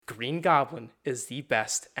Green Goblin is the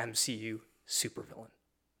best MCU supervillain.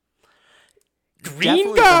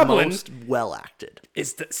 Definitely Goblin, the most well acted.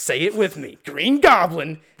 Say it with me. Green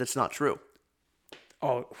Goblin. That's not true.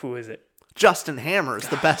 Oh, who is it? Justin Hammer is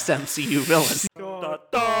the best MCU villain.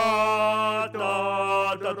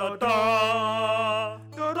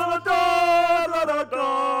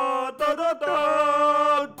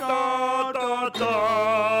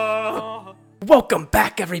 Welcome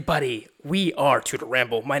back, everybody. We are to the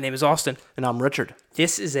Ramble. My name is Austin. And I'm Richard.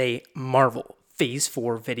 This is a Marvel Phase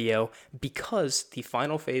 4 video because the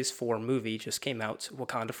final Phase 4 movie just came out,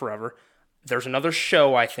 Wakanda Forever. There's another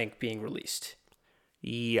show, I think, being released.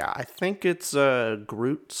 Yeah, I think it's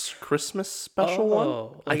Groot's Christmas special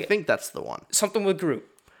one. I think that's the one. Something with Groot.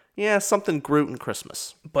 Yeah, something Groot and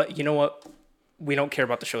Christmas. But you know what? We don't care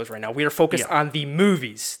about the shows right now. We are focused on the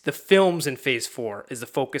movies. The films in Phase 4 is the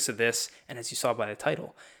focus of this. And as you saw by the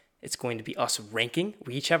title, it's going to be us ranking.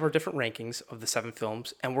 We each have our different rankings of the 7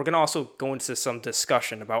 films. And we're going to also go into some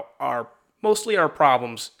discussion about mostly our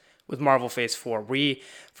problems with Marvel Phase 4.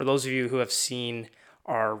 For those of you who have seen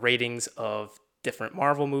our ratings of different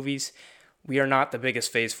Marvel movies, we are not the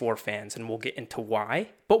biggest Phase 4 fans, and we'll get into why.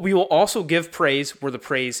 But we will also give praise where the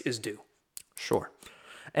praise is due. Sure.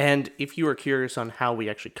 And if you are curious on how we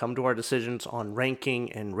actually come to our decisions on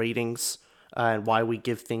ranking and ratings and why we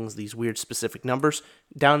give things these weird specific numbers,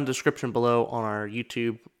 down in the description below on our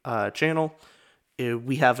YouTube channel,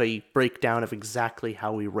 we have a breakdown of exactly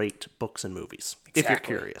how we rate books and movies, if you're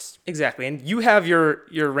curious. Exactly. And you have your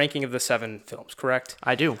ranking of the 7 films, correct?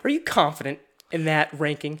 I do. Are you confident in that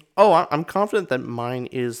ranking? Oh, I'm confident that mine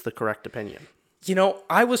is the correct opinion. You know,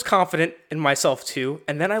 I was confident in myself too,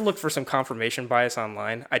 and then I looked for some confirmation bias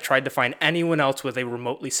online. I tried to find anyone else with a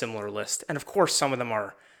remotely similar list, and of course some of them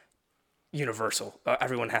are universal.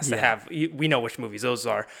 Everyone has to have, we know which movies those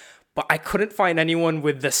are, but I couldn't find anyone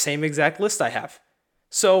with the same exact list I have.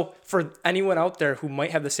 So for anyone out there who might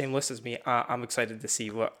have the same list as me, I'm excited to see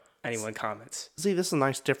what anyone comments. See, this is a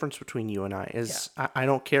nice difference between you and I. I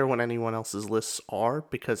don't care what anyone else's lists are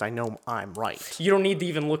because I know I'm right. You don't need to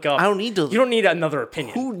even look up. I don't need to. You don't need another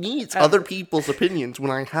opinion. Who needs other people's opinions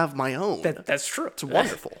when I have my own? That's true. It's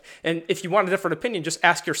wonderful. And if you want a different opinion, just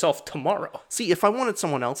ask yourself tomorrow. See, if I wanted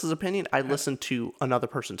someone else's opinion, I'd listen to another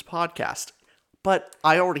person's podcast. But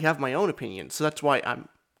I already have my own opinion, so that's why I'm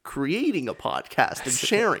creating a podcast and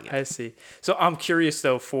sharing it. I see. So I'm curious,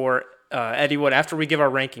 though, for anyone, after we give our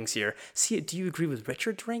rankings here, do you agree with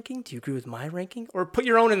Richard's ranking? Do you agree with my ranking? Or put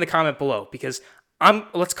your own in the comment below, because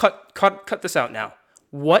let's cut this out now.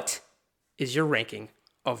 What is your ranking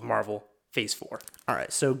of Marvel Phase 4? All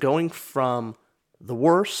right, so going from the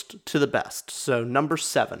worst to the best. So number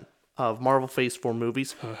 7 of Marvel Phase 4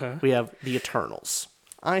 movies, we have The Eternals.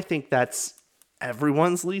 I think that's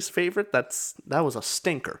everyone's least favorite. That was a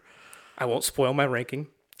stinker. I won't spoil my ranking.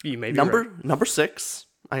 You may be Number 6.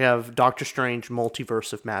 I have Doctor Strange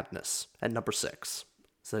Multiverse of Madness at number 6.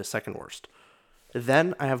 It's the second worst.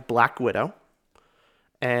 Then I have Black Widow.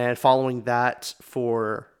 And following that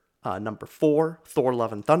for number 4, Thor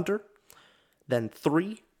Love and Thunder. Then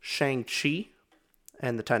 3, Shang-Chi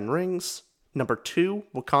and the Ten Rings. Number 2,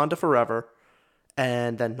 Wakanda Forever.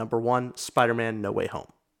 And then number 1, Spider-Man No Way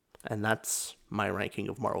Home. And that's my ranking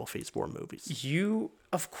of Marvel Phase 4 movies. You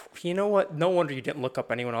know what? No wonder you didn't look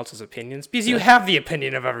up anyone else's opinions, because you have the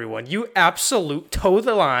opinion of everyone. You absolute toe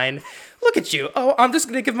the line. Look at you. Oh, I'm just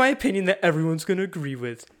going to give my opinion that everyone's going to agree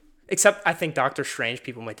with. Except I think Doctor Strange,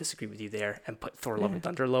 people might disagree with you there and put Thor Love and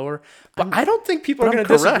Thunder lower. But I don't think people are going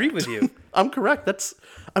to disagree with you. I'm correct.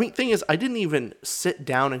 Thing is, I didn't even sit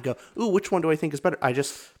down and go, ooh, which one do I think is better? I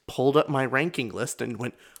just pulled up my ranking list and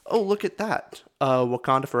went, oh, look at that.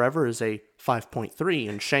 Wakanda Forever is a 5.3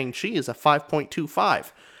 and Shang-Chi is a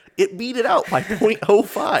 5.25. It beat it out by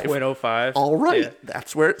 0.05. 0.05. All right.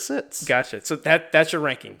 That's where it sits. Gotcha. So that's your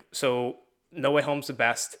ranking. So No Way Home's the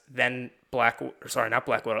best, then Black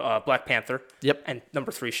Panther. Yep. And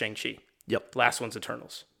number 3, Shang-Chi. Yep. Last one's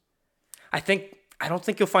Eternals. I don't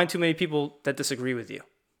think you'll find too many people that disagree with you.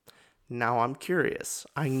 Now I'm curious.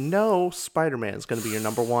 I know Spider-Man is going to be your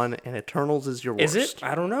number 1 and Eternals is your worst. Is it?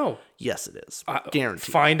 I don't know. Yes, it is.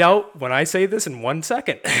 Guaranteed. Find out when I say this in 1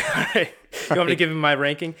 second. You want me to give him my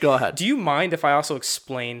ranking? Go ahead. Do you mind if I also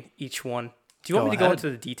explain each one? Do you want me to go into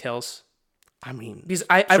the details? I mean, because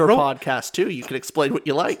I wrote podcast too. You can explain what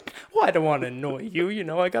you like. Well, I don't want to annoy you. You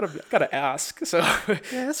know, I gotta ask. So yeah,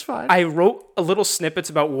 that's fine. I wrote a little snippets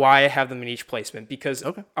about why I have them in each placement, because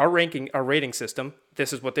our rating system,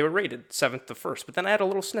 this is what they were rated, 7th to 1st. But then I had a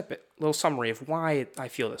little snippet, little summary of why I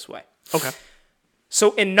feel this way. Okay.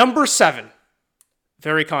 So in number 7,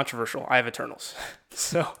 very controversial, I have Eternals.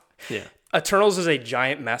 So yeah, Eternals is a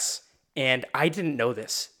giant mess, and I didn't know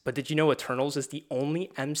this, but did you know Eternals is the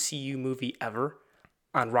only MCU movie ever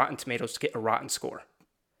on Rotten Tomatoes to get a Rotten score?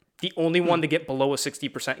 The only one to get below a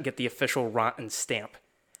 60% and get the official Rotten stamp.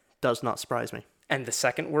 Does not surprise me. And the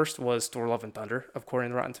second worst was Thor: Love and Thunder,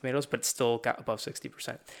 according to Rotten Tomatoes, but it still got above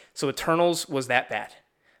 60%. So Eternals was that bad.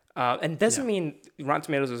 And doesn't mean Rotten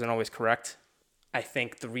Tomatoes isn't always correct. I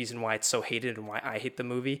think the reason why it's so hated and why I hate the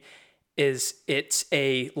movie is it's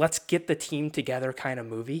a let's get the team together kind of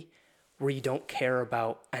movie where you don't care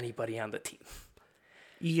about anybody on the team.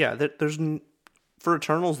 Yeah, for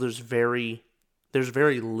Eternals, there's very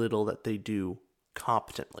little that they do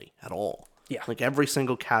competently at all. Yeah. Like every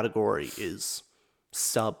single category is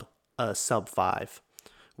sub 5,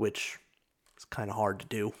 which is kind of hard to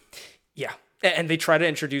do. Yeah. And they try to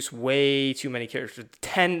introduce way too many characters.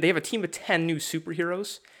 They have a team of 10 new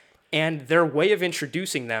superheroes, and their way of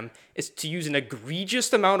introducing them is to use an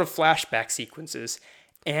egregious amount of flashback sequences.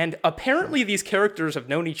 And apparently these characters have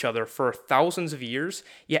known each other for thousands of years,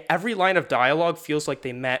 yet every line of dialogue feels like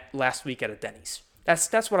they met last week at a Denny's.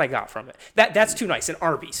 That's what I got from it. That's too nice. And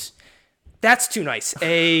Arby's. That's too nice.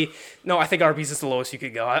 No, I think Arby's is the lowest you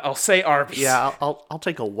could go. I'll say Arby's. Yeah, I'll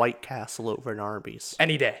take a White Castle over an Arby's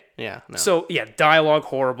any day. Yeah. No. So yeah, dialogue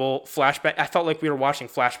horrible. Flashback. I felt like we were watching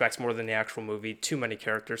flashbacks more than the actual movie. Too many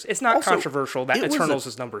characters. It's not also controversial that Eternals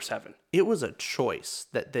is number 7. It was a choice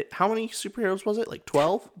that how many superheroes was it? Like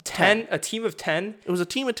 12? 10. A team of 10. It was a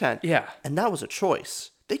team of 10. Yeah. And that was a choice.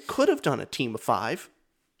 They could have done a team of 5.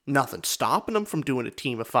 Nothing stopping them from doing a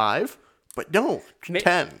team of 5. But don't.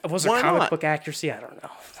 10. Was there comic book accuracy? I don't know.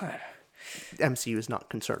 MCU is not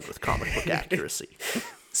concerned with comic book accuracy.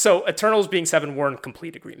 So Eternals being 7, we're in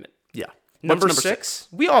complete agreement. Yeah. Number 6,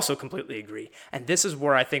 we also completely agree. And this is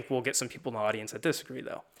where I think we'll get some people in the audience that disagree,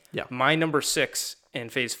 though. Yeah. My number 6 in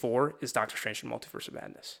Phase 4 is Doctor Strange and Multiverse of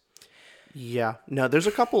Madness. Yeah. No, there's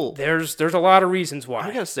a couple. There's a lot of reasons why.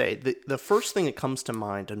 I gotta say, the first thing that comes to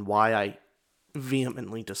mind and why I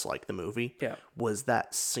vehemently dislike the movie was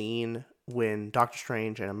that scene when Doctor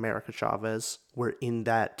Strange and America Chavez were in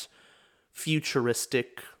that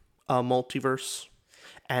futuristic multiverse,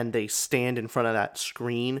 and they stand in front of that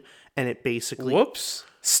screen, and it basically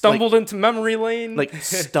stumbled into memory lane. Like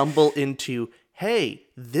stumble into, hey,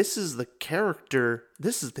 this is the character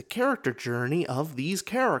journey of these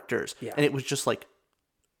characters. Yeah. And it was just like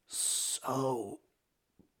so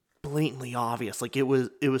blatantly obvious. Like it was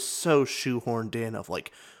so shoehorned in of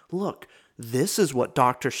like, look, this is what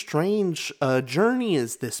Doctor Strange journey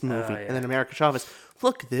is this movie. And then America Chavez,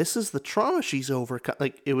 look, this is the trauma she's overcome.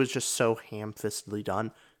 Like it was just so ham-fistedly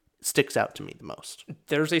done. Sticks out to me the most.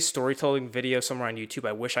 There's a storytelling video somewhere on YouTube.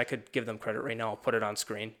 I wish I could give them credit right now. I'll put it on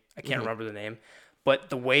screen. I can't remember the name. But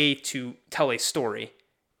the way to tell a story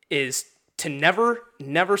is to never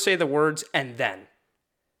say the words and then.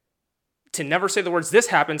 To never say the words, this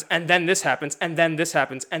happens, and then this happens, and then this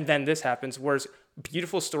happens, and then this happens. Whereas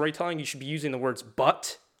beautiful storytelling, you should be using the words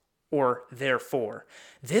but or therefore.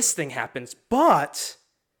 This thing happens, but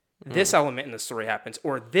this element in the story happens.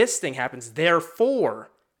 Or this thing happens,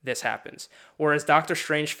 therefore this happens. Whereas Doctor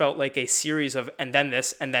Strange felt like a series of and then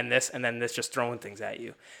this, and then this, and then this, just throwing things at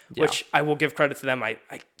you. Yeah. Which I will give credit to them. I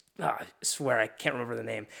swear I can't remember the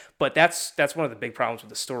name. But that's one of the big problems with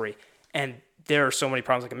the story. And there are so many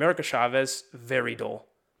problems. Like America Chavez, very dull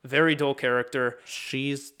character.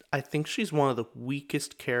 I think she's one of the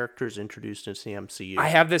weakest characters introduced into the MCU. I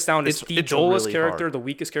have this down as the dullest really character, hard. The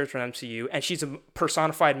weakest character in MCU, and she's a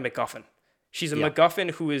personified MacGuffin. She's a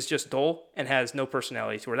MacGuffin who is just dull and has no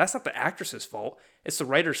personality to her. That's not the actress's fault. It's the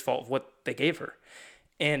writer's fault of what they gave her.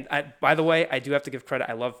 And by the way, I do have to give credit.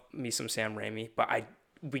 I love me some Sam Raimi, but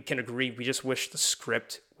we can agree. We just wish the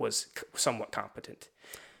script was somewhat competent.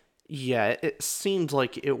 Yeah, it seemed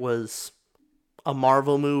like it was a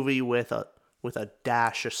Marvel movie with a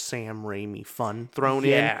dash of Sam Raimi fun thrown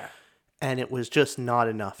in, and it was just not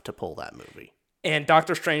enough to pull that movie. And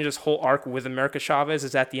Doctor Strange's whole arc with America Chavez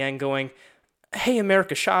is at the end going, hey,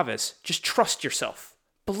 America Chavez, just trust yourself.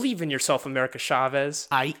 Believe in yourself, America Chavez.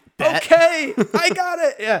 I bet. Okay, I got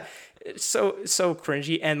it. Yeah, so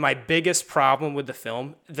cringy. And my biggest problem with the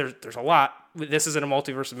film, there's a lot. This isn't a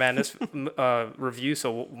Multiverse of Madness review,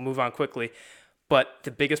 so we'll move on quickly. But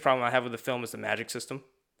the biggest problem I have with the film is the magic system.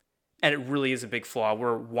 And it really is a big flaw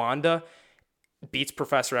where Wanda beats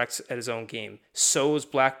Professor X at his own game, sews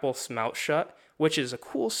Black Bolt's mouth shut, which is a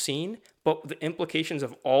cool scene, but the implications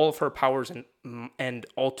of all of her powers and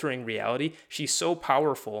altering reality, she's so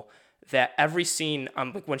powerful that every scene,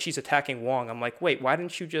 like when she's attacking Wong, I'm like, wait, why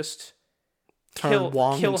didn't you just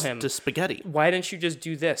kill him to spaghetti? Why didn't you just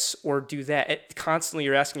do this or do that? Constantly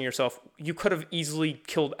you're asking yourself, you could have easily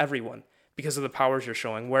killed everyone. because of the powers you're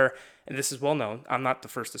showing. Where, and this is well known, I'm not the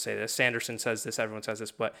first to say this, Sanderson says this, everyone says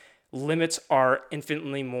this, but limits are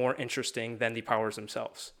infinitely more interesting than the powers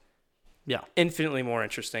themselves. Yeah. Infinitely more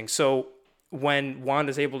interesting. So when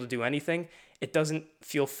Wanda's able to do anything, it doesn't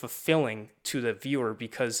feel fulfilling to the viewer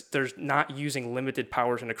because there's not using limited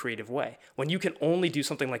powers in a creative way. When you can only do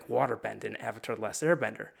something like waterbend in Avatar: The Last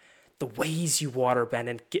Airbender, the ways you waterbend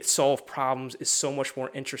and solve problems is so much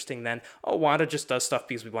more interesting than, oh, Wanda just does stuff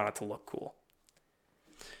because we want it to look cool.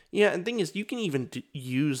 Yeah, and the thing is, you can even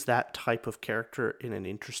use that type of character in an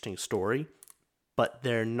interesting story, but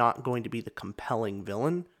they're not going to be the compelling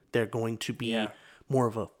villain. They're going to be more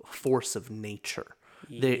of a force of nature.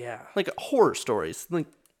 Like horror stories, like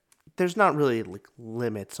there's not really like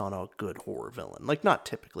limits on a good horror villain. Like not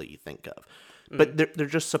typically you think of, but they're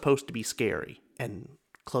just supposed to be scary and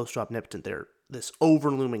close to omnipotent. They're this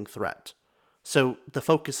overlooming threat. So the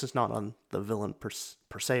focus is not on the villain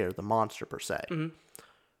per se or the monster per se. Mm-hmm.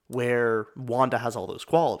 Where Wanda has all those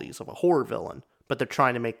qualities of a horror villain, but they're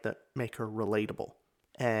trying to make her relatable.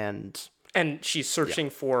 And she's searching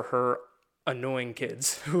for her annoying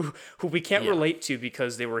kids who we can't relate to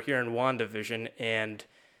because they were here in WandaVision, and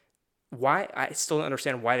why I still don't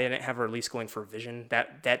understand why they didn't have her at least going for Vision.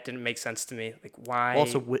 That didn't make sense to me. Like why?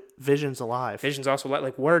 Also, Vision's alive. Vision's also alive.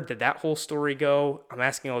 Like where did that whole story go? I'm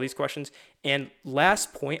asking all these questions. And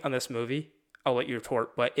last point on this movie, I'll let you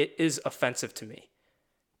retort, but it is offensive to me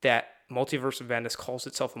that Multiverse of Madness calls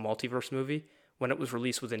itself a multiverse movie when it was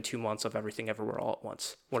released within 2 months of Everything Everywhere All at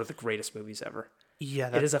Once. One of the greatest movies ever.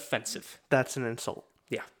 Yeah, it is offensive. That's an insult.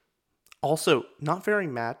 Yeah. Also, not very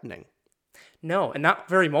maddening. No, and not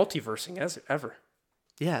very multiversing ever.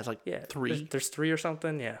 Yeah, it's like 3. There's 3 or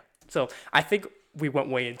something. Yeah. So I think we went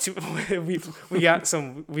way into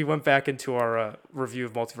we went back into our review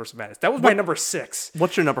of Multiverse of Madness. That was my number 6.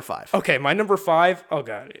 What's your number 5? Okay, my number 5. Oh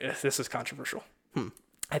god, this is controversial.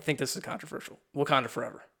 I think this is controversial. Wakanda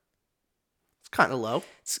Forever. It's kind of low.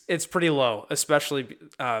 It's pretty low, especially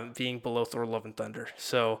being below Thor: Love and Thunder.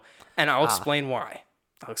 So, and I'll explain why.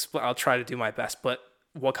 I'll try to do my best. But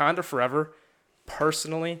Wakanda Forever,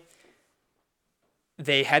 personally,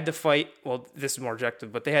 they had to fight. Well, this is more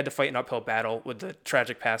objective, but they had to fight an uphill battle with the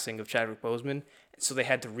tragic passing of Chadwick Boseman. So they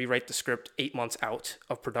had to rewrite the script 8 months out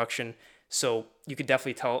of production. So you could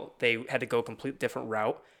definitely tell they had to go a complete different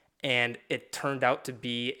route. And it turned out to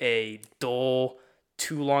be a dull,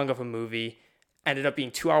 too long of a movie. Ended up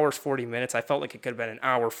being 2 hours, 40 minutes. I felt like it could have been an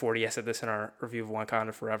hour 40. I said this in our review of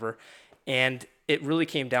Wakanda Forever. And it really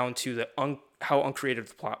came down to how uncreative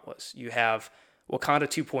the plot was. You have Wakanda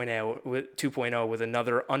 2.0 with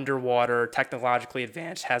another underwater, technologically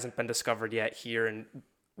advanced, hasn't been discovered yet here and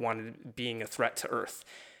being a threat to Earth.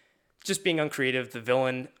 Just being uncreative, the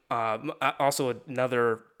villain. Also,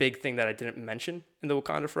 another big thing that I didn't mention in the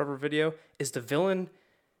Wakanda Forever video is the villain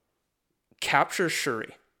captures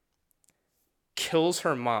Shuri, kills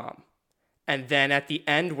her mom, and then at the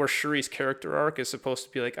end where Shuri's character arc is supposed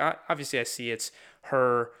to be like, obviously I see it's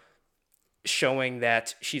her showing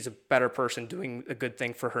that she's a better person doing a good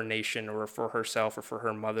thing for her nation or for herself or for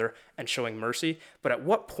her mother and showing mercy. But at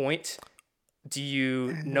what point do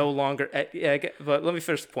you no longer... but let me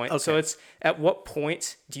finish the point. Okay. So it's at what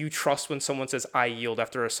point do you trust when someone says, I yield,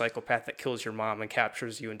 after a psychopath that kills your mom and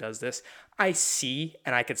captures you and does this? I see,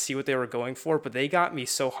 and I could see what they were going for, but they got me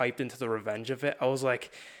so hyped into the revenge of it. I was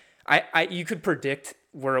like, you could predict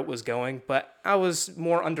where it was going, but I was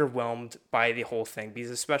more underwhelmed by the whole thing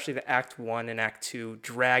because especially the Act 1 and Act 2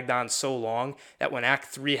 dragged on so long that when Act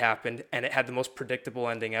 3 happened and it had the most predictable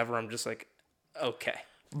ending ever, I'm just like, okay.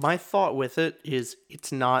 My thought with it is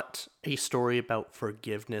it's not a story about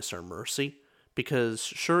forgiveness or mercy because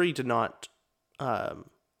Shuri did not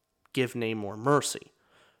give Namor mercy.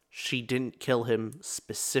 She didn't kill him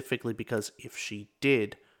specifically because if she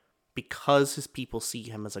did, because his people see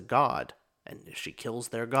him as a god, and if she kills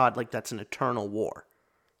their god, like that's an eternal war.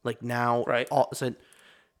 Like now, right?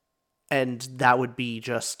 And that would be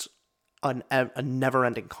just a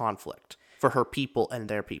never-ending conflict for her people and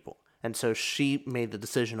their people. And so she made the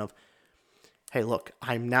decision of, hey, look,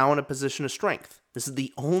 I'm now in a position of strength. This is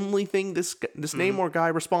the only thing this Namor guy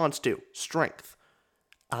responds to, strength.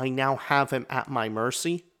 I now have him at my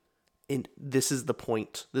mercy, and this is the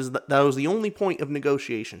point. That was the only point of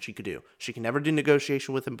negotiation she could do. She can never do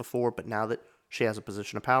negotiation with him before, but now that she has a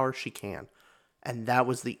position of power, she can. And that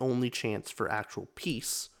was the only chance for actual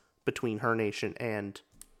peace between her nation and...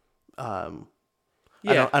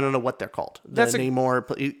 Yeah. I don't know what they're called. Namor.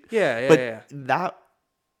 That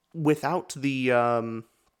without the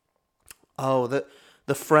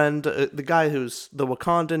friend, the guy who's the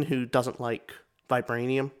Wakandan who doesn't like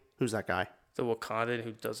vibranium. Who's that guy? The Wakandan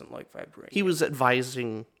who doesn't like vibranium. He was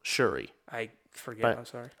advising Shuri. I forget. But I'm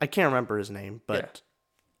sorry. I can't remember his name, but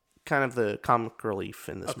kind of the comic relief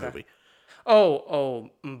in this movie. Oh,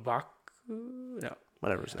 M'Baku? No.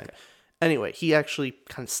 Whatever his name. Anyway, he actually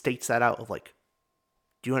kind of states that out of like,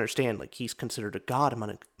 do you understand? Like, he's considered a god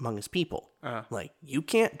among his people. Like, you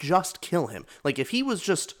can't just kill him. Like, if he was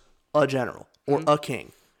just a general or a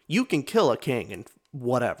king, you can kill a king and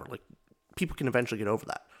whatever. Like, people can eventually get over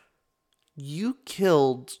that. If you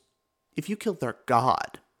killed their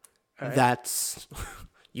god, that's,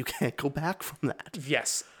 you can't go back from that.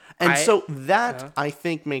 Yes. And so that, I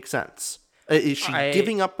think, makes sense. Is she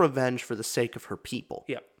giving up revenge for the sake of her people?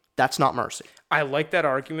 Yeah. That's not mercy. I like that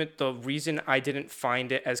argument. The reason I didn't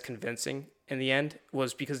find it as convincing in the end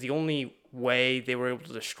was because the only way they were able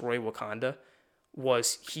to destroy Wakanda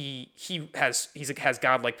was he has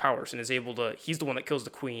godlike powers and is able to. He's the one that kills the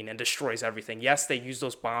queen and destroys everything. Yes, they use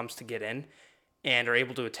those bombs to get in and are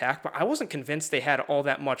able to attack, but I wasn't convinced they had all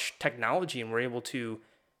that much technology and were able to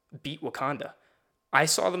beat Wakanda. I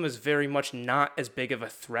saw them as very much not as big of a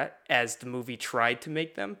threat as the movie tried to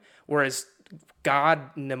make them. Whereas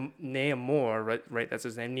God Namor, right? That's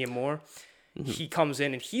his name, Namor. He comes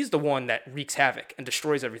in and he's the one that wreaks havoc and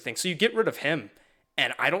destroys everything. So you get rid of him,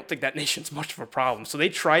 and I don't think that nation's much of a problem. So they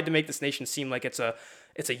tried to make this nation seem like it's a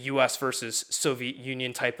U.S. versus Soviet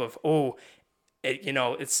Union type of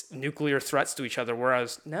it's nuclear threats to each other.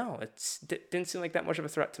 Whereas no, it didn't seem like that much of a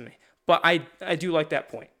threat to me. But I do like that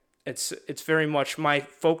point. It's very much my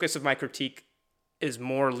focus of my critique is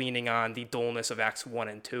more leaning on the dullness of Acts 1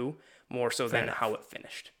 and 2 more so than how it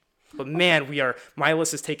finished. But man, my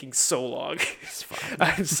list is taking so long. It's fine.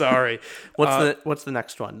 I'm sorry. What's the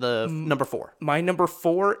next one? The number 4. My number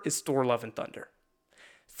 4 is Thor: Love and Thunder.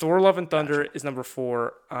 Thor: Love and Thunder is number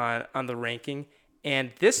 4 on the ranking,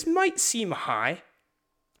 and this might seem high,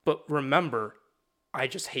 but remember, I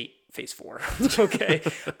just hate Phase 4. Okay,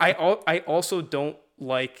 I also don't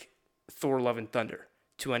like Thor: Love and Thunder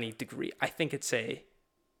to any degree. I think it's a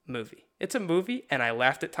movie. It's a movie, and I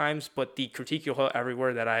laughed at times, but the critique you'll hear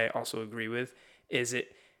everywhere that I also agree with is it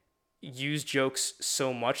used jokes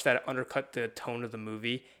so much that it undercut the tone of the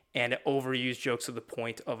movie, and it overused jokes to the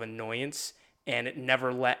point of annoyance, and it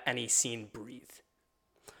never let any scene breathe.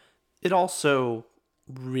 It also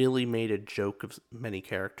really made a joke of many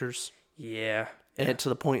characters. Yeah. And to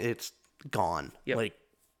the point it's gone. Yep. Like,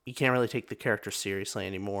 you can't really take the character seriously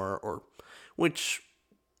anymore, which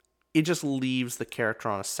it just leaves the character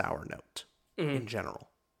on a sour note in general.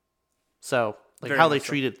 So, like, Very how they much so.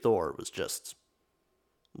 treated Thor was just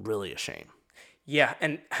really a shame. Yeah,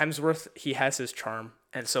 and Hemsworth, he has his charm.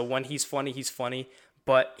 And so when he's funny,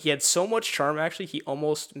 but he had so much charm, actually, he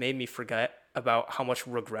almost made me forget about how much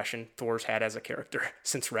regression Thor's had as a character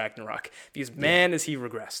since Ragnarok. Because, man, is he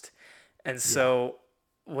regressed. And so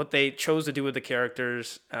what they chose to do with the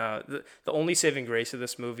characters, the only saving grace of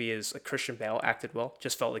this movie is Christian Bale acted well.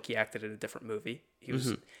 Just felt like he acted in a different movie. He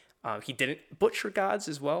was he didn't butcher gods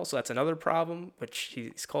as well, so that's another problem, which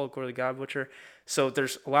he's called Gordy God Butcher. So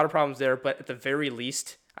there's a lot of problems there, but at the very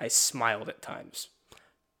least, I smiled at times.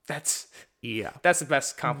 That's the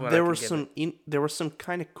best compliment There I were can give there were some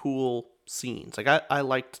kind of cool scenes. Like, I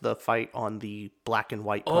liked the fight on the black and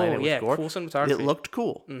white planet with Gore. Cool cinematography. It looked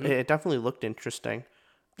cool. It definitely looked interesting.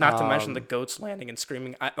 Not to mention the goats landing and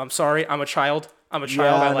screaming. I'm sorry, I'm a child. I'm a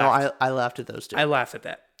child. Yeah, I laughed at those too. I laughed at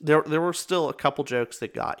that. There were still a couple jokes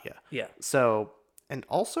that got you. Yeah. So, and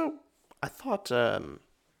also, I thought the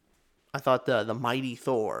mighty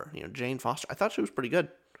Thor, Jane Foster, I thought she was pretty good.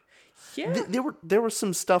 Yeah. There was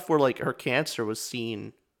some stuff where, like, her cancer was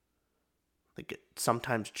seen, like,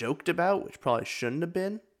 sometimes joked about, which probably shouldn't have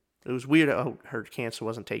been. It was weird how her cancer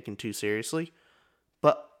wasn't taken too seriously.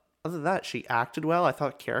 But other than that, she acted well. I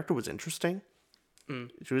thought character was interesting.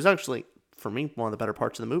 She was actually, for me, one of the better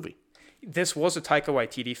parts of the movie. This was a Taika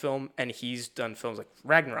Waititi film, and he's done films like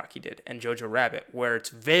Ragnarok he did, and Jojo Rabbit, where it's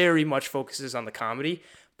very much focuses on the comedy,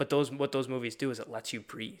 but what those movies do is it lets you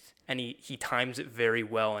breathe. And he times it very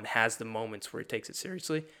well and has the moments where he takes it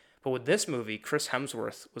seriously. But with this movie, Chris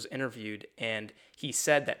Hemsworth was interviewed, and he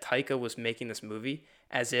said that Taika was making this movie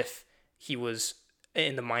as if he was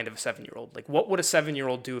in the mind of a 7-year-old. Like, what would a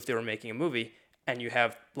 7-year-old do if they were making a movie and you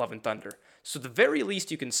have Love and Thunder? So the very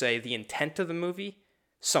least you can say the intent of the movie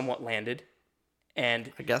somewhat landed.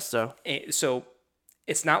 And I guess so. So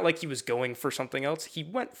it's not like he was going for something else. He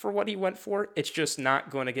went for what he went for. It's just not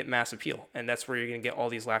going to get mass appeal. And that's where you're going to get all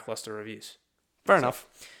these lackluster reviews. Fair enough.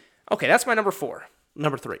 Okay, that's my number 4.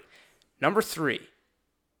 Number 3. Number 3.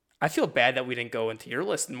 I feel bad that we didn't go into your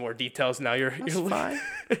list in more details. Now you're fine.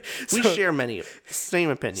 We share many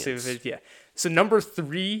same opinions. Yeah. So number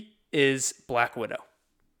 3 is Black Widow.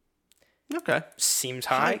 Okay. Seems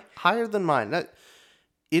high. Higher than mine.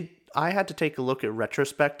 I had to take a look at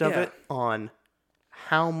retrospect of it on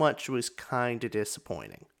how much was kind of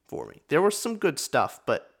disappointing for me. There was some good stuff,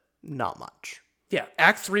 but not much. Yeah,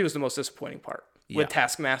 Act 3 was the most disappointing part. With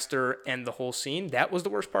Taskmaster and the whole scene, that was the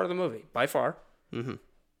worst part of the movie, by far. Mm-hmm.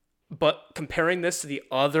 But comparing this to the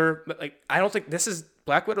other, I don't think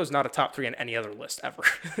Black Widow is not a top 3 on any other list ever.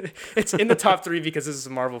 It's in the top 3 because this is a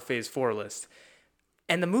Marvel Phase 4 list.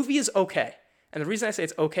 And the movie is okay. And the reason I say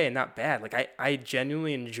it's okay and not bad, I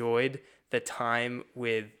genuinely enjoyed the time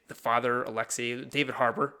with the father, Alexei. David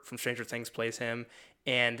Harbour from Stranger Things plays him,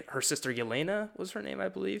 and her sister Yelena was her name, I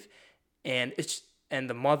believe. And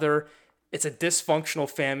the mother. It's a dysfunctional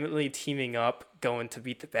family teaming up, going to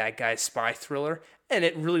beat the bad guy spy thriller, and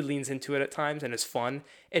it really leans into it at times, and it's fun.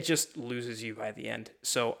 It just loses you by the end.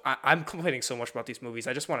 So I'm complaining so much about these movies.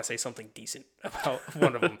 I just want to say something decent about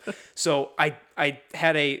one of them. So I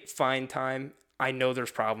had a fine time. I know there's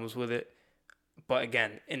problems with it, but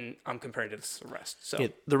again, I'm comparing it to the rest. So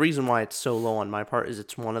the reason why it's so low on my part is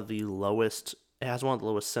it's one of the lowest. It has one of the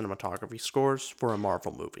lowest cinematography scores for a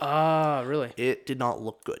Marvel movie. Ah, really? It did not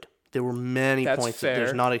look good. There were many points that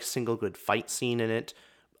there's not a single good fight scene in it.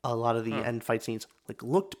 A lot of the end fight scenes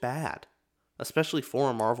looked bad, especially for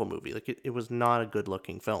a Marvel movie. It was not a good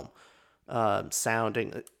looking film.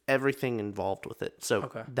 Sounding, everything involved with it. So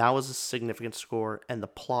that was a significant score, and the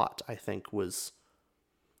plot I think was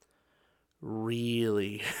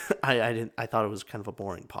really I thought it was kind of a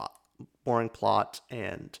boring plot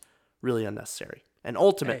and really unnecessary. And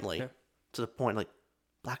ultimately, to the point,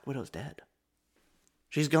 Black Widow's dead.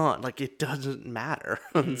 She's gone. It doesn't matter.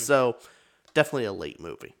 So, definitely a late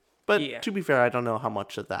movie. But to be fair, I don't know how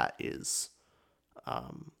much of that is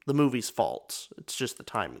the movie's fault. It's just the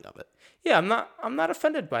timing of it. Yeah, I'm not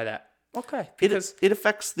offended by that. Okay. Because it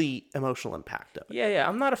affects the emotional impact of it. Yeah.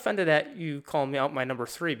 I'm not offended at you calling me out my number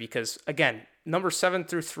 3 because, again, number 7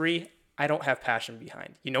 through 3, I don't have passion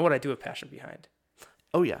behind. You know what I do have passion behind?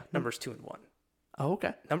 Oh, yeah. Numbers 2 and 1. Oh,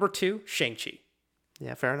 okay. Number 2, Shang-Chi.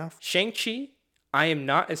 Yeah, fair enough. Shang-Chi, I am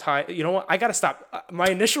not as high. You know what? I got to stop. My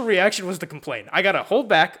initial reaction was to complain. I got to hold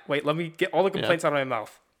back. Wait, let me get all the complaints out of my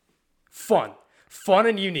mouth. Fun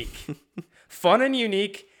and unique.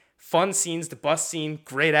 Fun scenes, the bus scene,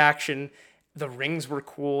 great action. The rings were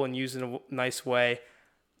cool and used in a nice way.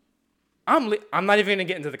 I'm not even going to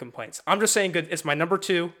get into the complaints. I'm just saying good. It's my number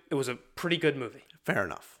 2. It was a pretty good movie. Fair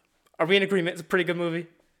enough. Are we in agreement? It's a pretty good movie?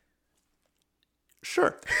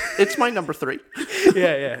 Sure. It's my number 3.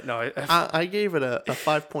 Yeah. No, I gave it a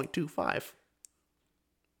 5.25.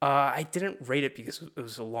 I didn't rate it because it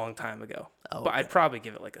was a long time ago. Oh, but I'd probably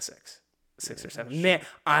give it a 6 or 7. Sure. Man,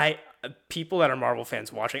 people that are Marvel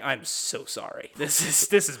fans watching, I'm so sorry. This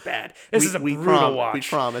is bad. This is a brutal watch. We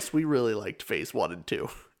promise. We really liked Phase 1 and 2.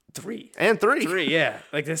 3. And 3. 3, yeah.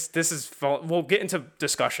 This is... We'll get into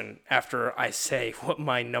discussion after I say what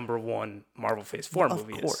my number 1 Marvel Phase 4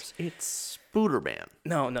 movie is. Of course. It's Spooderman.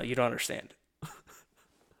 No, you don't understand.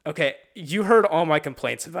 Okay, you heard all my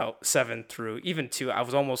complaints about 7 through even 2. I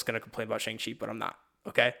was almost going to complain about Shang-Chi, but I'm not.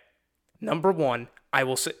 Okay? Number 1, I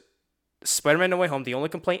will say... Spider-Man No Way Home, the only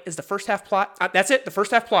complaint is the first half plot. That's it, the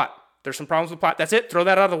first half plot. There's some problems with plot. That's it. Throw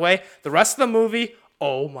that out of the way. The rest of the movie,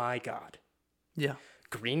 oh my God. Yeah.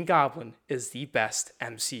 Green Goblin is the best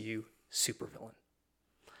MCU supervillain.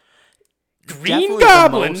 Green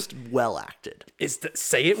Goblin, the most well acted.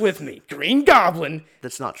 Say it with me. Green Goblin.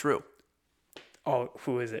 That's not true. Oh,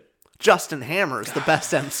 who is it? Justin Hammer is the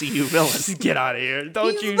best MCU villain. Get out of here!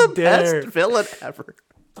 Don't He's you the dare! Best villain ever.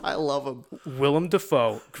 I love him. Willem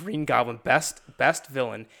Dafoe, Green Goblin, best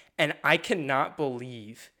villain, and I cannot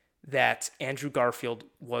believe that Andrew Garfield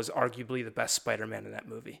was arguably the best Spider-Man in that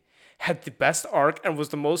movie. Had the best arc and was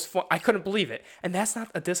the most fun. I couldn't believe it. And that's not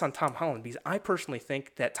a diss on Tom Holland, because I personally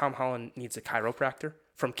think that Tom Holland needs a chiropractor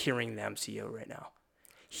from carrying the MCU right now.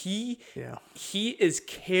 He is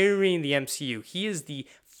carrying the MCU. He is the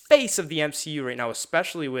face of the MCU right now,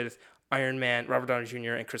 especially with Iron Man, Robert Downey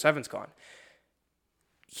Jr., and Chris Evans gone.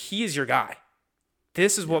 He is your guy.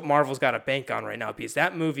 This is what Marvel's got to bank on right now, because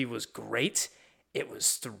that movie was great. It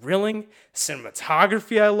was thrilling.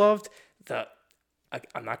 Cinematography I loved.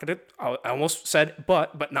 I'm not going to, I almost said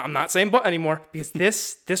but no, I'm not saying but anymore, because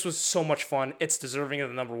this was so much fun. It's deserving of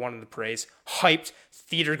the number 1 in the praise. Hyped,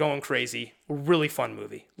 theater going crazy. Really fun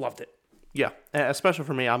movie. Loved it. Yeah, especially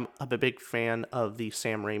for me, I'm a big fan of the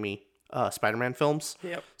Sam Raimi Spider-Man films.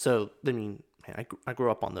 Yep. So, I mean, man, I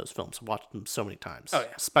grew up on those films. I watched them so many times. Oh,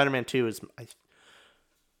 yeah. Spider-Man 2 is,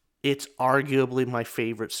 it's arguably my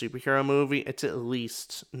favorite superhero movie. It's at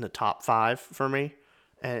least in the top 5 for me.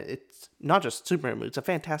 And it's not just a superhero movie, it's a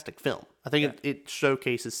fantastic film. I think it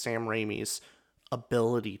showcases Sam Raimi's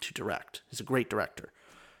ability to direct. He's a great director.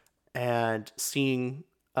 And seeing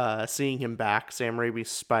him back, Sam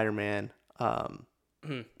Raimi's Spider-Man,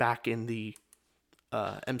 back in the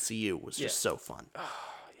MCU was just so fun. Oh,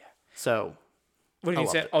 yeah. So, what do you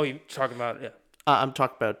say? Oh, you're talking about, I'm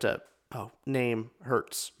talking about, name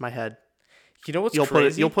hurts my head. You know what's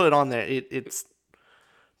crazy? You'll put it on there. It's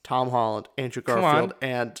Tom Holland, Andrew Garfield,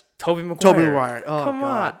 and Tobey Maguire. Oh, Come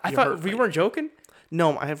God, on. I thought we weren't joking?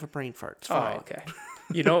 No, I have a brain fart. It's fine. Oh, okay.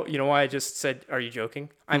 You know why I just said, are you joking?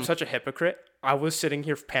 I'm such a hypocrite. I was sitting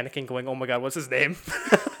here panicking going, oh my God, what's his name?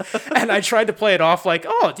 And I tried to play it off like,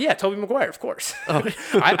 oh yeah, Tobey Maguire, of course. Oh.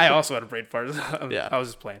 I also had a brain fart. Yeah. I was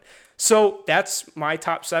just playing. So that's my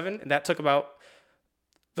top 7. And that took about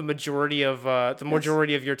the majority of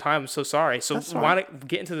your time. I'm so sorry. So why don't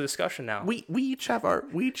get into the discussion now? We each have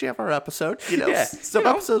our episode. You know, some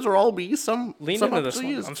episodes are all me. Some lean into this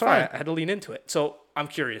one. I'm sorry, I had to lean into it. So I'm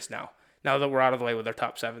curious now. Now that we're out of the way with our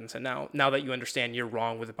top 7s, and now that you understand you're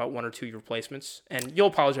wrong with about 1 or 2 replacements, and you'll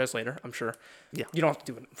apologize later, I'm sure. Yeah. You don't have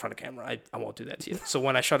to do it in front of camera. I won't do that to you. So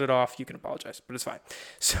when I shut it off, you can apologize, but it's fine.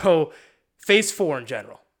 So Phase 4 in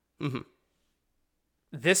general. Mm-hmm.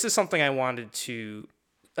 This is something I wanted to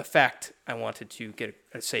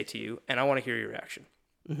say to you, and I want to hear your reaction.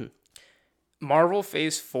 Mm-hmm. Marvel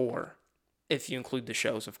Phase 4, if you include the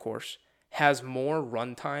shows, of course, has more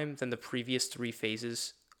runtime than the previous 3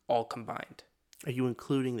 phases all combined. Are you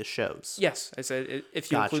including the shows? Yes, I said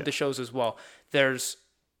if you include the shows as well.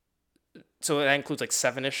 So that includes like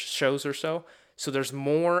 7-ish shows or so. So there's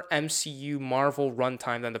more MCU Marvel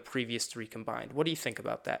runtime than the previous 3 combined. What do you think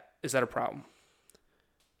about that? Is that a problem?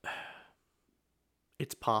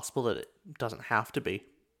 It's possible that it doesn't have to be,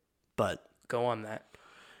 but go on that.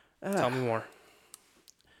 Tell me more.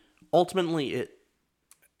 Ultimately,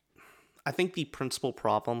 I think the principal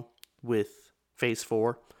problem with Phase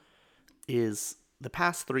 4 is the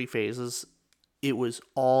past 3 phases, it was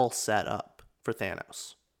all set up for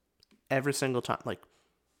Thanos. Every single time. Like,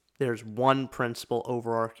 there's one principal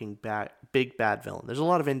overarching big bad villain. There's a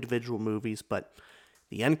lot of individual movies, but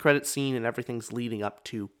the end credit scene and everything's leading up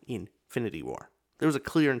to Infinity War. There was a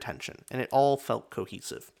clear intention, and it all felt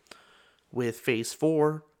cohesive. With Phase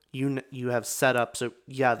 4, you have set up, so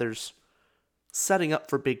yeah, there's setting up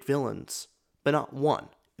for big villains, but not one.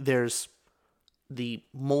 There's the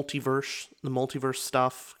multiverse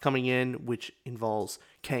stuff coming in, which involves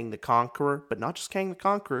Kang the Conqueror, but not just Kang the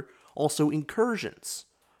Conqueror, also incursions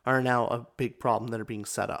are now a big problem that are being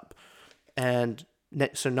set up. And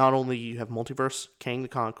so not only you have multiverse, Kang the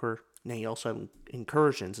Conqueror, now you also have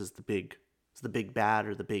incursions as the big bad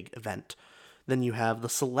or the big event. Then you have the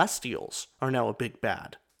Celestials are now a big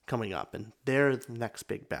bad coming up, and they're the next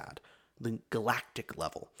big bad, the galactic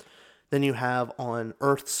level. Then you have on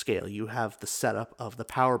Earth scale, you have the setup of the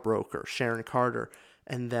Power Broker, Sharon Carter,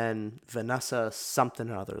 and then Vanessa something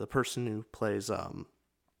or other, the person who plays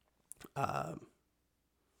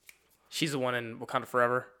she's the one in Wakanda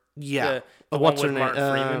Forever. Yeah. The one with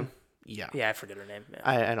Martin Freeman. Yeah. Yeah, I forget her name. Yeah.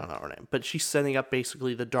 I don't know her name. But she's setting up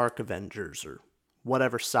basically the Dark Avengers or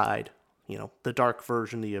whatever side, the dark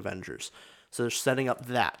version of the Avengers. So they're setting up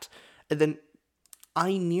that. And then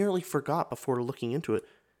I nearly forgot before looking into it,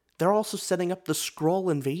 they're also setting up the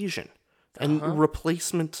Skrull invasion and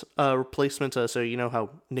replacement. So you know how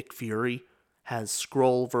Nick Fury has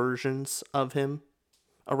Skrull versions of him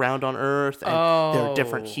around on Earth, and there are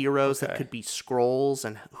different heroes that could be Skrulls,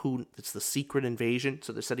 and it's the secret invasion.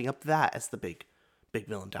 So they're setting up that as the big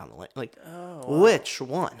villain down the line. Like, which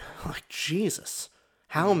one? Like, Jesus,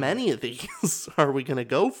 how many of these are we gonna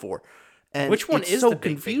go for? And which one is so the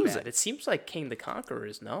big confusing? Bad? It seems like Kang the Conqueror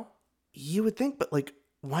is, no? You would think, but like,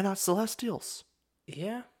 why not Celestials?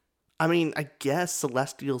 Yeah. I mean, I guess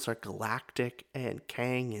Celestials are galactic and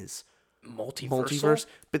Kang is multiverse.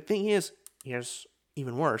 But thing is, here's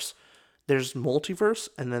even worse. There's multiverse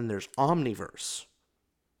and then there's omniverse.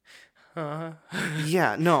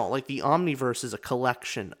 Yeah, no, like the omniverse is a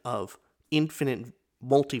collection of infinite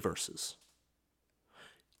multiverses.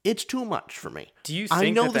 It's too much for me. Do you think I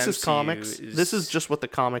know this MCU is comics. This is just what the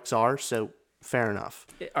comics are, so fair enough.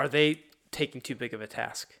 Are they taking too big of a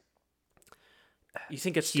task? You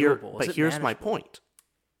think it's doable? But here's my point.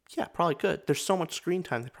 Yeah, probably could. There's so much screen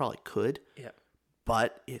time, they probably could. Yeah.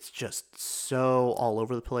 But it's just so all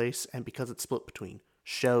over the place, and because it's split between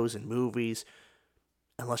shows and movies,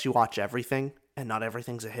 unless you watch everything, and not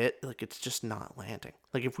everything's a hit, like, it's just not landing.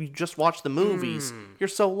 Like, if we just watch the movies, you're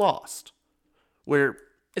so lost.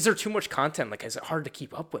 Is there too much content? Like, is it hard to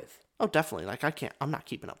keep up with? Oh, definitely. Like, I'm not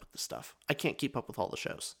keeping up with this stuff. I can't keep up with all the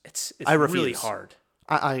shows. It's really hard.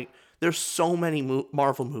 I there's so many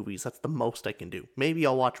Marvel movies. That's the most I can do. Maybe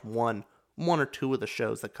I'll watch one or two of the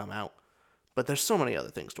shows that come out, but there's so many other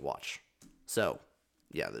things to watch. So,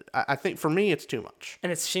 yeah, I think for me it's too much.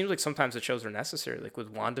 And it seems like sometimes the shows are necessary, like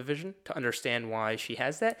with WandaVision, to understand why she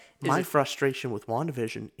has that. My frustration with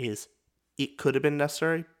WandaVision is it could have been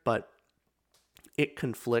necessary, but it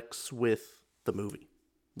conflicts with the movie,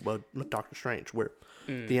 with Doctor Strange, where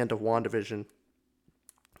the end of WandaVision,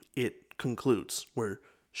 it concludes where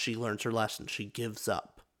she learns her lesson. She gives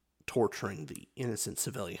up torturing the innocent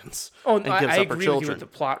civilians. Oh, and gives I up her agree children. with you with the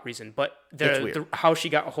plot reason, but It's weird. how she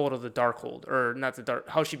got a hold of the Darkhold, or not the Dark,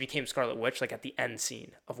 how she became Scarlet Witch, like at the end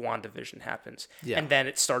scene of WandaVision happens, and then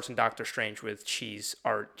it starts in Doctor Strange with she's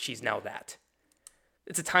now that.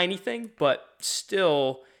 It's a tiny thing, but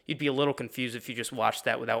still, you'd be a little confused if you just watched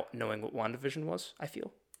that without knowing what WandaVision was, I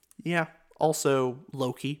feel. Yeah. Also,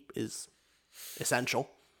 Loki is essential.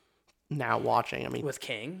 Now watching, With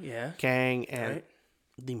Kang, yeah. Kang and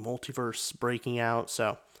the multiverse breaking out,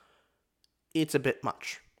 so it's a bit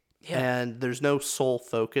much. Yeah. And there's no sole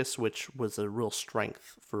focus, which was a real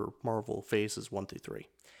strength for Marvel phases 1 through 3.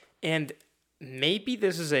 And maybe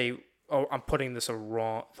this is I'm putting this the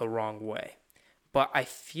wrong way, but I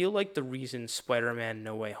feel like the reason Spider-Man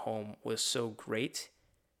No Way Home was so great,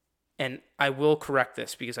 and I will correct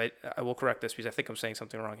this because I think I'm saying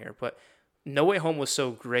something wrong here, but No Way Home was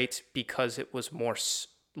so great because it was more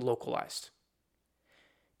localized.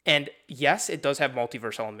 And yes, it does have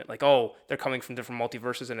multiverse element, like, oh, they're coming from different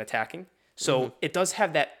multiverses and attacking. So it does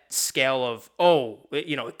have that scale of,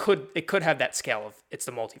 it could have that scale of it's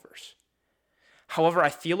the multiverse. However, I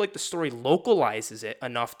feel like the story localizes it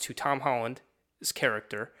enough to Tom Holland's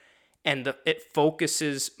character, and it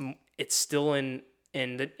focuses. It's still in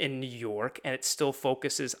New York, and it still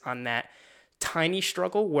focuses on that tiny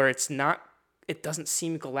struggle where it's not. It doesn't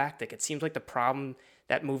seem galactic. It seems like the problem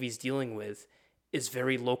that movie's dealing with is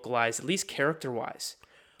very localized, at least character-wise.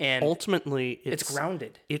 And ultimately, it's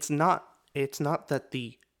grounded. It's not that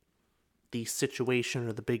the situation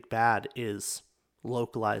or the big bad is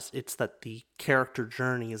localized. It's that the character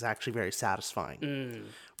journey is actually very satisfying.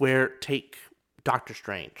 Where take Doctor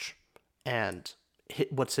Strange and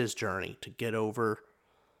what's his journey to get over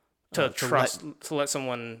to let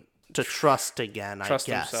someone to trust again. Trust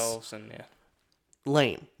I guess themselves and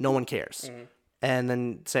lame. No one cares. And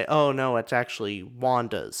then say, oh no, it's actually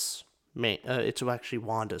Wanda's. It's actually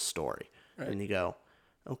Wanda's story. Right. And you go,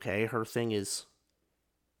 okay, her thing is,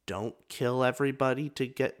 don't kill everybody to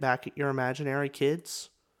get back at your imaginary kids.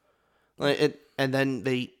 And then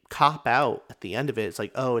they cop out at the end of it. It's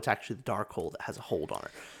like, oh, it's actually the Darkhold that has a hold on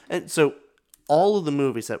her. And so all of the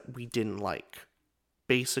movies that we didn't like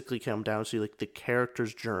basically come down to like the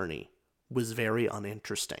character's journey was very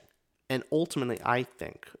uninteresting. And ultimately, I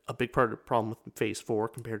think a big part of the problem with Phase 4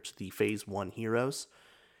 compared to the Phase 1 heroes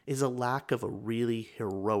is a lack of a really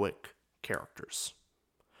heroic characters.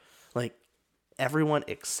 Like, everyone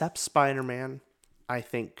except Spider-Man, I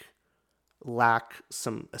think, lack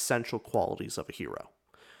some essential qualities of a hero.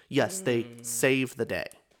 Yes, they save the day,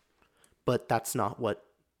 but that's not what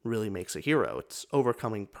really makes a hero. It's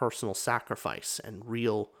overcoming personal sacrifice and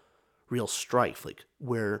real strife, like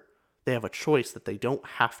where they have a choice that they don't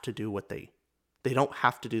have to do they don't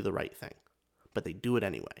have to do the right thing, but they do it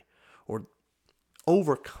anyway, or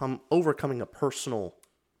overcoming a personal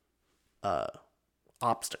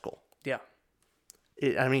obstacle. Yeah.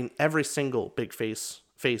 Every single big phase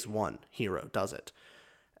 1 hero does it.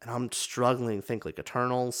 And I'm struggling to think, like,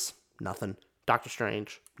 Eternals, nothing. Doctor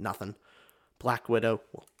Strange, nothing. Black Widow,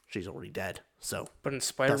 well, she's already dead, so. But in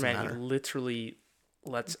Spider-Man, he literally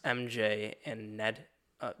lets MJ and Ned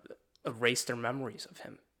erase their memories of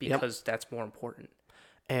him because that's more important.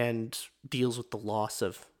 And deals with the loss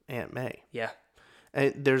of Aunt May. Yeah.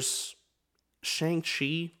 And there's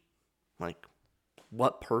Shang-Chi, like,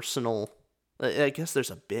 what personal... I guess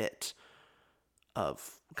there's a bit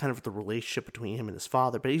of kind of the relationship between him and his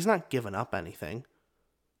father, but he's not given up anything.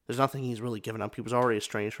 There's nothing he's really given up. He was already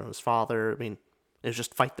estranged from his father. It was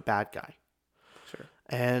just fight the bad guy. Sure.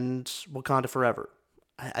 And Wakanda Forever.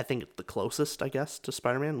 I think it's the closest, I guess, to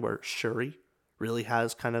Spider-Man, where Shuri really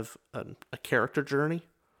has kind of a character journey.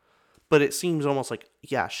 But it seems almost like,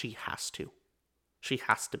 yeah, she has to. She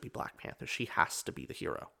has to be Black Panther. She has to be the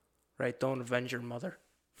hero. Right, don't avenge your mother.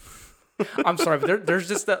 I'm sorry, but there's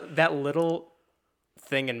just that little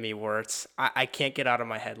thing in me where I can't get out of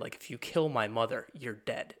my head. Like, if you kill my mother, you're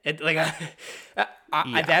dead.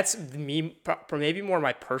 That's me. Maybe more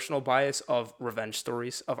my personal bias of revenge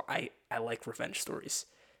stories. I like revenge stories,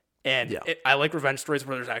 and I like revenge stories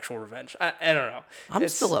where there's actual revenge. I don't know. I'm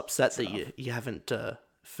still upset that you haven't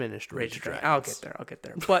finished Rage Rage of of Dragon. Dragons. I'll get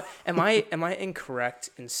there. But am I incorrect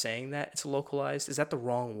in saying that it's localized? Is that the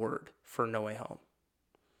wrong word for No Way Home?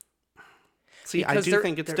 See, I do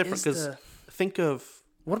think it's different because think of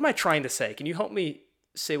what am I trying to say? Can you help me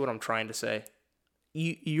say what I'm trying to say?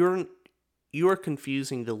 you're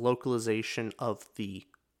confusing the localization of the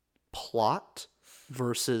plot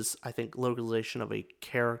versus, I think, localization of a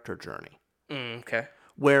character journey. Okay.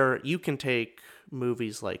 Where you can take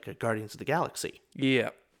movies like Guardians of the Galaxy. Yeah.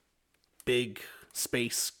 Big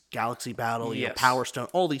space galaxy battle, Yes. Power Stone,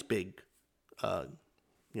 all these big,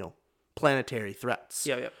 planetary threats.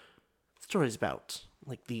 Yeah. Stories about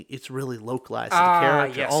it's really localized to the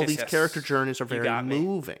character. Yes, all yes, these yes. character journeys are very got me.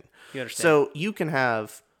 moving. You understand? So you can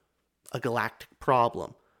have a galactic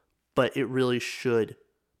problem, but it really should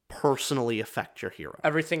personally affect your hero.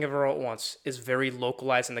 Everything Ever All at Once is very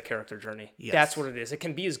localized in the character journey. Yes. That's what it is. It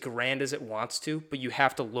can be as grand as it wants to, but you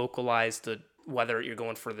have to localize whether you're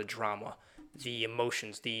going for the drama, the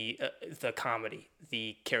emotions, the comedy,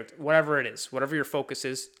 the character, whatever it is, whatever your focus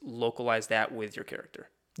is, localize that with your character.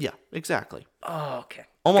 Yeah, exactly. Oh, okay.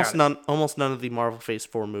 Almost none of the Marvel Phase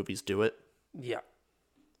 4 movies do it. Yeah.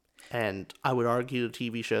 And I would argue the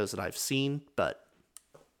TV shows that I've seen, but...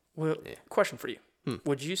 Well, question for you.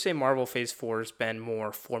 Would you say Marvel Phase 4 has been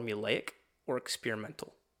more formulaic or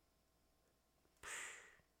experimental?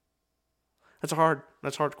 That's a hard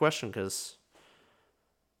question, because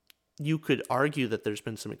you could argue that there's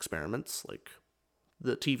been some experiments, like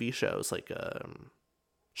the TV shows, like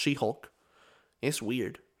She-Hulk. It's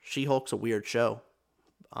weird. She-Hulk's a weird show.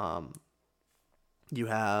 You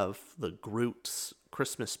have the Groot's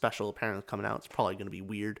Christmas special apparently coming out. It's probably going to be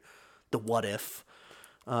weird. The What If.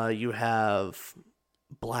 You have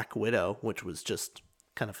Black Widow, which was just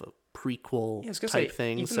kind of a prequel type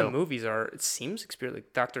thing. Even the movies it seems experimental.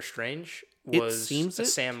 Like Doctor Strange was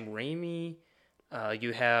Sam Raimi.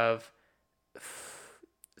 You have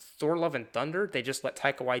Thor: Love and Thunder. They just let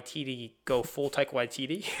Taika Waititi go full Taika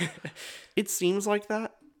Waititi. It seems like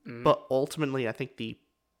that, but ultimately I think the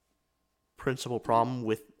principal problem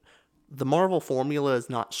with the Marvel formula is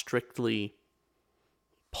not strictly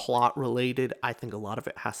plot related. I think a lot of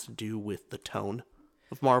it has to do with the tone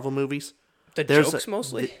of Marvel movies. Jokes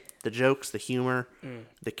mostly? The jokes, the humor,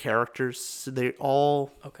 the characters, they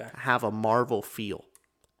all have a Marvel feel,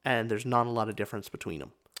 and there's not a lot of difference between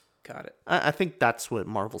them. Got it. I think that's what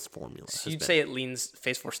Marvel's formula is. So you'd say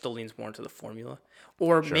Phase 4 still leans more into the formula?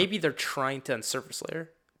 Or maybe they're trying to, on surface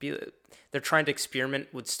layer, they're trying to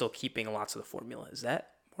experiment with still keeping lots of the formula. Is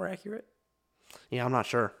that more accurate? Yeah, I'm not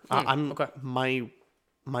sure.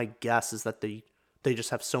 My guess is that they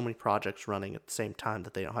just have so many projects running at the same time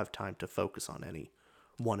that they don't have time to focus on any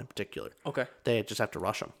one in particular. Okay. They just have to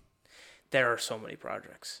rush them. There are so many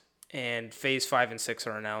projects. And Phase 5 and 6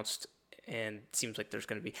 are announced, and it seems like there's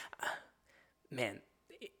going to be... Man,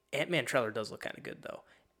 Ant-Man trailer does look kind of good, though.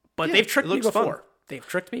 But they've tricked me before. Fun. They've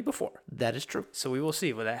tricked me before. That is true. So we will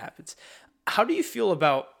see when that happens. How do you feel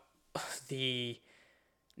about the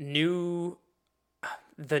new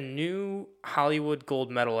Hollywood gold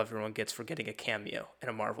medal everyone gets for getting a cameo in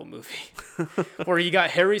a Marvel movie? Where you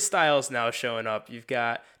got Harry Styles now showing up. You've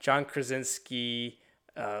got John Krasinski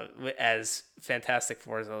as Fantastic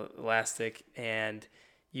Four's Elastic, and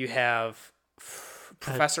you have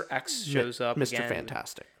Professor X shows up Mr. again.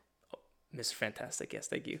 Fantastic. Mr. Fantastic, yes,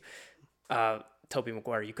 thank you. Tobey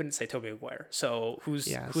Maguire. You couldn't say Tobey Maguire. So who's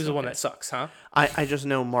the one that sucks, huh? I just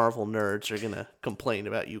know Marvel nerds are going to complain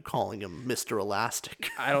about you calling him Mr. Elastic.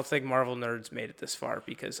 I don't think Marvel nerds made it this far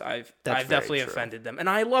because I've definitely offended them. And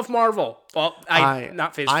I love Marvel. Well,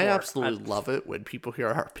 not Phase 4. I absolutely love it when people hear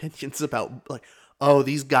our opinions about, like, oh,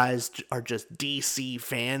 these guys are just DC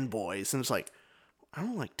fanboys. And it's like, I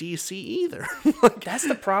don't like DC either. That's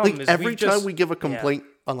the problem. Like, every time we give a complaint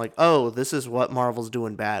on, like, oh, this is what Marvel's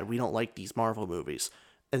doing bad, we don't like these Marvel movies,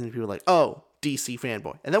 and then people are like, oh, DC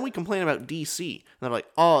fanboy, and then we complain about DC, and they're like,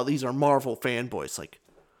 oh, these are Marvel fanboys. Like,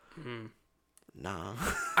 nah.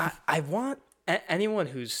 I want anyone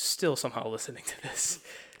who's still somehow listening to this,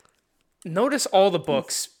 notice all the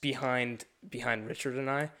books behind Richard and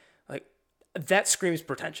I. That screams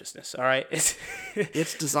pretentiousness, all right?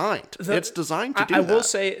 It's designed. It's designed to do that. I will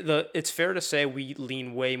say, it's fair to say we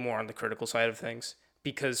lean way more on the critical side of things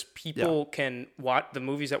because people can watch the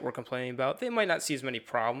movies that we're complaining about. They might not see as many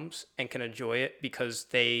problems and can enjoy it because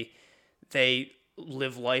they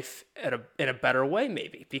live life in a better way,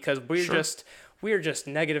 maybe, because we're just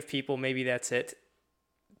negative people. Maybe that's it.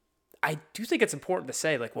 I do think it's important to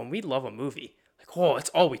say, like, when we love a movie, like, oh, it's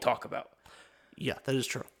all we talk about. Yeah, that is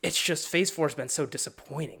true. It's just Phase 4 has been so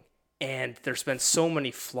disappointing, and there's been so many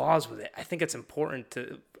flaws with it. I think it's important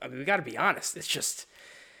we got to be honest. It's just,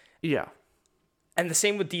 Yeah. And the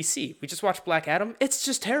same with DC. We just watched Black Adam. It's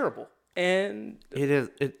just terrible. And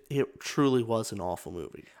it truly was an awful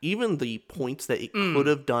movie. Even the points that it could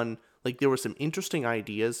have done, like there were some interesting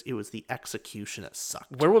ideas. It was the execution that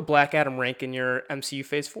sucked. where would Black Adam rank in your MCU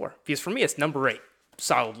Phase 4? Because for me, it's number 8,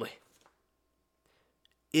 solidly.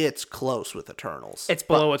 It's close with Eternals. It's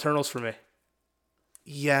below Eternals for me.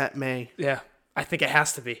 Yeah, it may. Yeah, I think it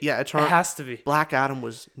has to be. Yeah, it has to be. Black Adam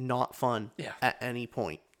was not fun at any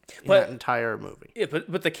point in that entire movie. Yeah,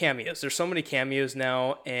 but the cameos. There's so many cameos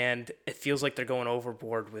now, and it feels like they're going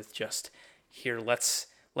overboard with just, here, let's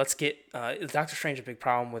get Doctor Strange. A big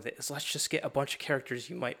problem with it is let's just get a bunch of characters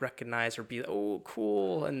you might recognize or be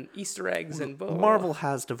cool and Easter eggs and blah. Marvel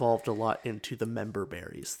has devolved a lot into the member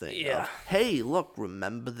berries thing. Yeah. Hey, look,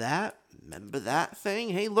 remember that? Remember that thing?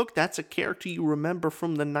 Hey, look, that's a character you remember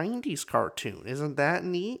from the 90s cartoon. Isn't that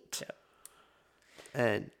neat? Yeah.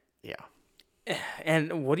 And yeah.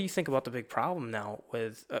 And what do you think about the big problem now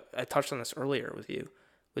with? I touched on this earlier with you,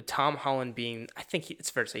 with Tom Holland being. I think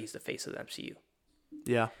it's fair to say he's the face of the MCU.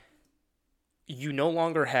 Yeah. You no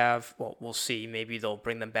longer have, well, we'll see. Maybe they'll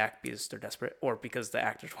bring them back because they're desperate or because the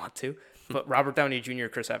actors want to. But Robert Downey Jr.,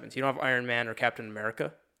 Chris Evans. You don't have Iron Man or Captain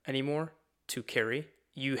America anymore to carry.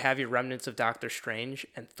 You have your remnants of Doctor Strange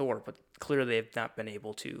and Thor, but clearly they've not been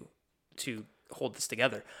able to hold this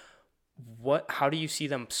together. How do you see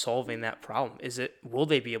them solving that problem? Will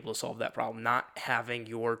they be able to solve that problem, not having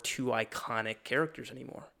your two iconic characters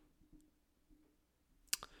anymore?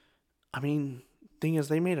 I mean, thing is,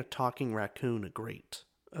 they made a talking raccoon a great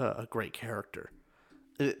character.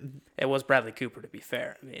 It was Bradley Cooper, to be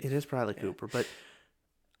fair. I mean, it is Bradley Cooper, but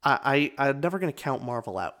I'm never going to count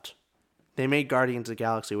Marvel out. They made Guardians of the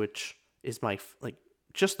Galaxy, which is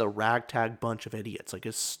just a ragtag bunch of idiots, like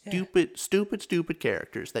a stupid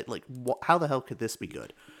characters that how the hell could this be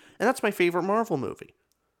good? And that's my favorite Marvel movie.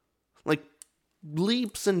 Like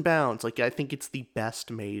leaps and bounds. Like I think it's the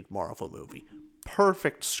best made Marvel movie.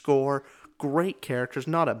 Perfect score, great characters,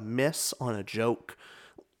 not a miss on a joke.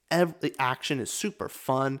 The action is super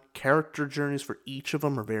fun. Character journeys for each of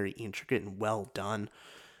them are very intricate and well done.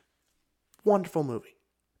 Wonderful movie.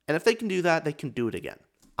 And if they can do that, they can do it again.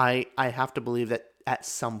 I have to believe that at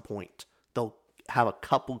some point they'll have a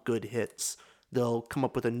couple good hits. They'll come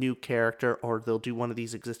up with a new character, or they'll do one of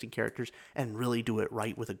these existing characters and really do it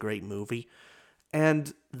right with a great movie.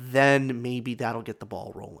 And then maybe that'll get the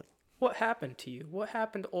ball rolling. What happened to you? What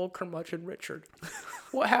happened to old curmudgeon Richard?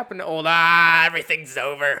 What happened to everything's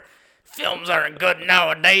over. Films aren't good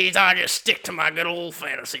nowadays. I just stick to my good old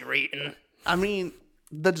fantasy reading. I mean,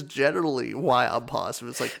 that's generally why I'm positive.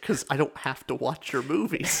 It's like, because I don't have to watch your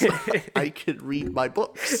movies. I can read my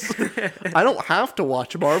books. I don't have to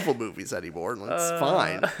watch Marvel movies anymore. That's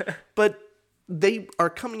fine. But they are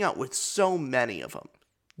coming out with so many of them.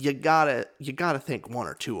 You gotta think one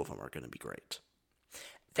or two of them are going to be great.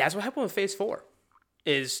 That's what happened with Phase 4.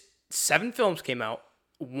 Is 7 films came out,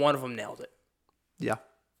 one of them nailed it. Yeah.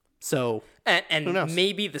 So and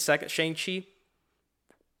maybe the second Shang-Chi,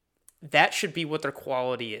 that should be what their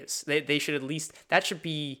quality is. They should at least, that should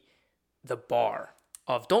be the bar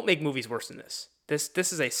of don't make movies worse than this.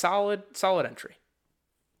 This is a solid entry.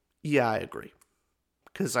 Yeah, I agree.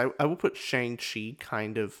 Because I will put Shang-Chi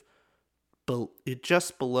kind of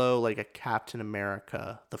just below like a Captain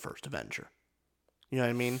America, the First Avenger. You know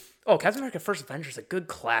what I mean? Oh, Captain America First Avenger is a good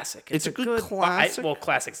classic. It's a good classic.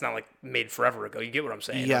 Classic's not like made forever ago. You get what I'm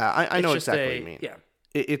saying? Yeah, I know exactly what you mean. Yeah.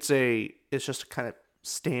 It's just a kind of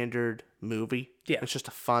standard movie. Yeah. It's just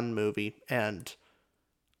a fun movie. And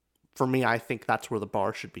for me, I think that's where the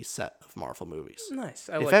bar should be set of Marvel movies. Nice.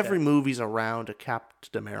 If every movie's around a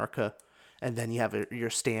Captain America, and then you have your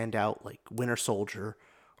standout like Winter Soldier,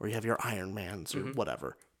 or you have your Iron Mans or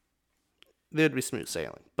whatever, there'd be smooth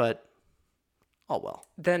sailing. But oh well.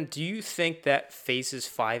 Then do you think that phases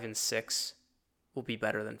 5 and 6 will be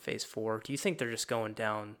better than phase 4? Do you think they're just going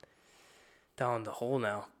down the hole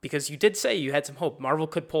now? Because you did say you had some hope. Marvel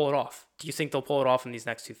could pull it off. Do you think they'll pull it off in these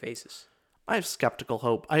next 2 phases? I have skeptical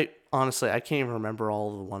hope. I can't even remember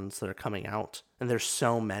all the ones that are coming out. And there's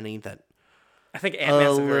so many that... I think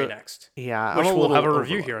Ant-Man's the very next. Yeah. Which we'll have a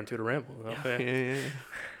review here on Tudor Ramble. Yeah.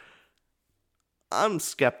 I'm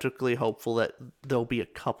skeptically hopeful that there'll be a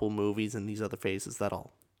couple movies in these other phases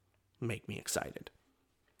that'll make me excited.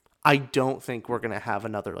 I don't think we're going to have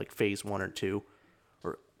another like phase 1 or 2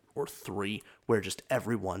 or 3 where just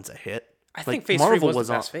everyone's a hit. I think phase 3 was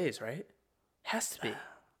the best phase, right? Has to be.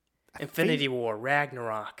 Infinity War,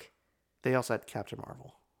 Ragnarok. They also had Captain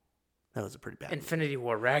Marvel. That was a pretty bad Infinity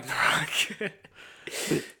War, Ragnarok.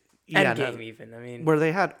 Yeah, Endgame even. I mean, where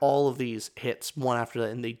they had all of these hits one after that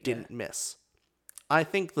and they didn't miss. I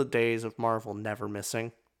think the days of Marvel never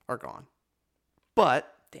missing are gone.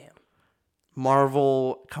 But Damn.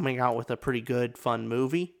 Marvel coming out with a pretty good, fun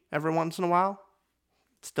movie every once in a while,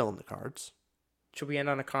 still in the cards. Should we end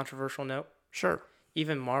on a controversial note? Sure.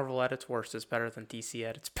 Even Marvel at its worst is better than DC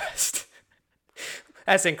at its best.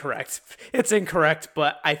 That's incorrect. It's incorrect,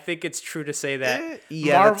 but I think it's true to say that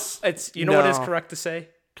Marvel. It's what is correct to say?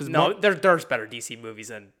 No, there's better DC movies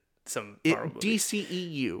than some Marvel movies.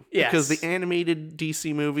 DCEU. Yes. Because the animated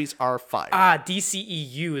DC movies are fire.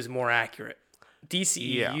 DCEU is more accurate.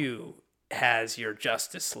 DCEU has your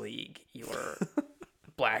Justice League, your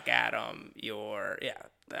Black Adam,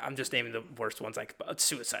 I'm just naming the worst ones, like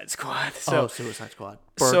Suicide Squad. Suicide Squad.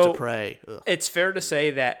 Birds of Prey. Ugh. It's fair to say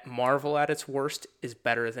that Marvel at its worst is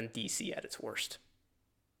better than DC at its worst.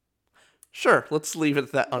 Sure, let's leave it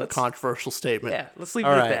at that uncontroversial statement. Yeah, let's leave it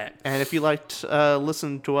at that. And if you liked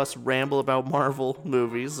listen to us ramble about Marvel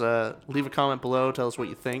movies, leave a comment below. Tell us what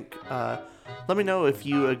you think. Let me know if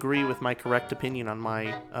you agree with my correct opinion on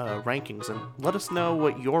my rankings, and let us know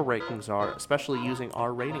what your rankings are, especially using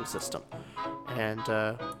our rating system. And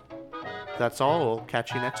that's all. We'll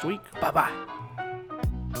catch you next week. Bye-bye.